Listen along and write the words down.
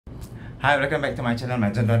Hi, welcome back to my channel,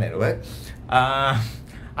 Maison Network. I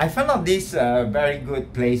found out this very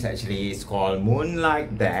good place actually. It's called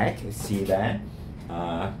Moonlight Deck. You see that?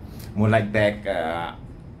 Moonlight Deck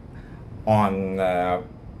on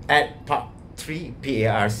at Parc 3,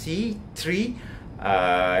 PARC 3,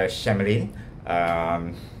 Chamelin.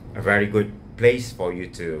 A very good place for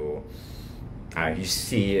you to you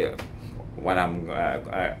see what I'm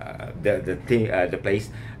the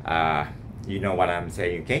place. You know what I'm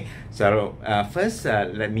saying, okay? So first,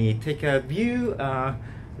 let me take a view.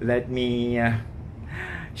 Let me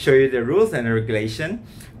show you the rules and regulation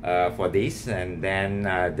for this, and then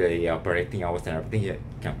the operating hours and everything here.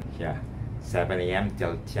 Come here, 7 a.m.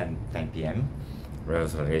 till 10 p.m.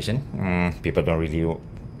 Rules and regulation. People don't really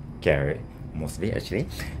care mostly actually.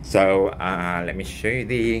 So let me show you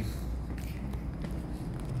the.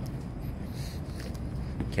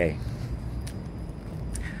 Okay.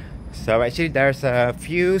 So actually there's a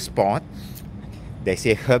few spots. They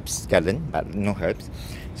say herbs garden, but no herbs.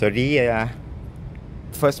 So the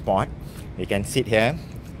first spot, you can sit here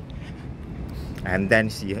and then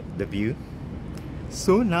see the view.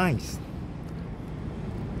 So nice.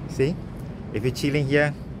 See, if you're chilling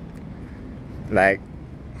here, like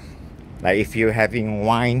if you're having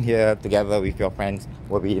wine here together with your friends,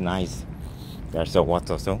 will be nice. There's a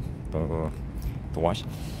water also to wash.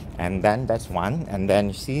 And then that's one, and then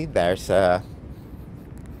you see there's a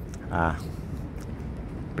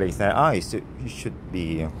place there. Oh, it should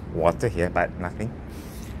be water here, but nothing.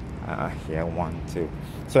 Here, 1, 2.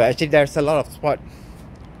 So actually there's a lot of spot.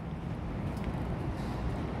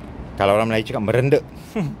 Kalau orang Melayu cakap merendek.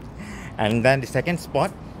 And then the second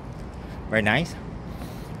spot, very nice.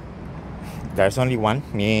 There's only one,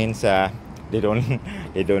 means they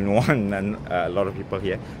don't want a lot of people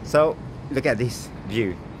here. So look at this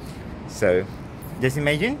view. So just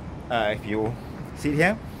imagine if you sit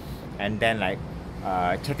here and then like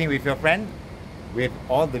chatting with your friend with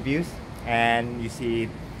all the views, and you see,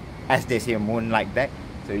 as they say, moonlight deck.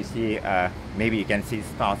 So you see maybe you can see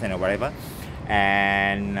stars and whatever,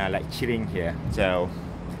 and like chilling here. So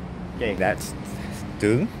okay, that's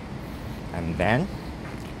 2, and then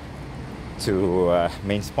to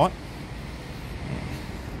main spot.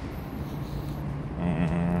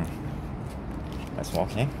 Let's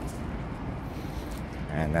walk here.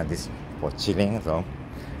 And this for chilling, so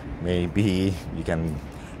maybe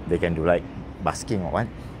they can do like basking or what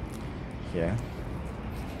here,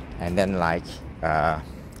 and then like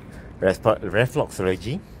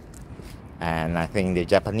reflexology, and I think the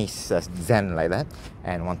Japanese Zen like that.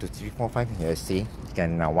 And 1, 2, 3, 4, 5. Here, see, you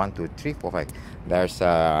can 1, 2, 3, 4, 5. There's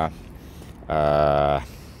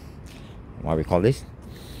what we call this?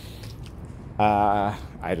 I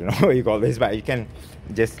don't know what you call this, but you can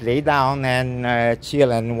just lay down and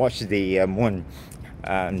chill and watch the moon.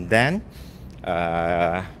 And then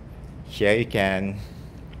here you can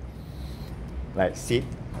like sit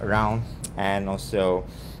around, and also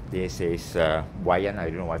this is Wayan,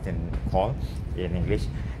 I don't know what it's called in English.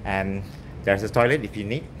 And there's a toilet if you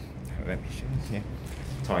need. Let me show you here.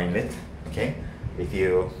 Toilet, okay, if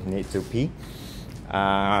you need to pee.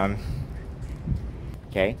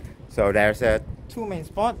 Okay, so there's a 2 main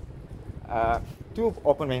spot, 2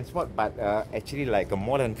 open main spot, but actually like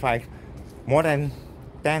more than 5, more than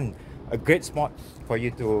 10. A great spot for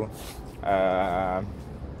you to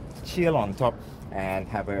chill on top and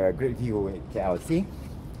have a great view in KLC.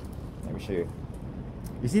 Let me show you.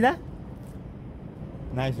 You see that?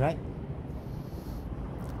 Nice, right?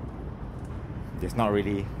 It's not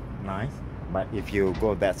really nice, but if you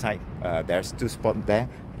go that side, there's 2 spots there.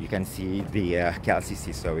 You can see the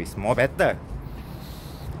KLCC, so it's more better.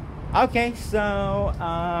 Okay, so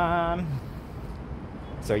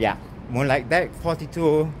yeah, Moonlight Deck,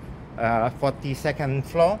 42nd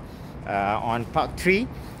floor on Parc 3.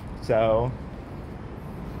 So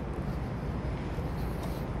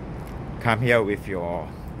come here with your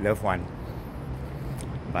loved one.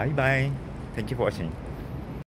 Bye bye. Thank you for watching.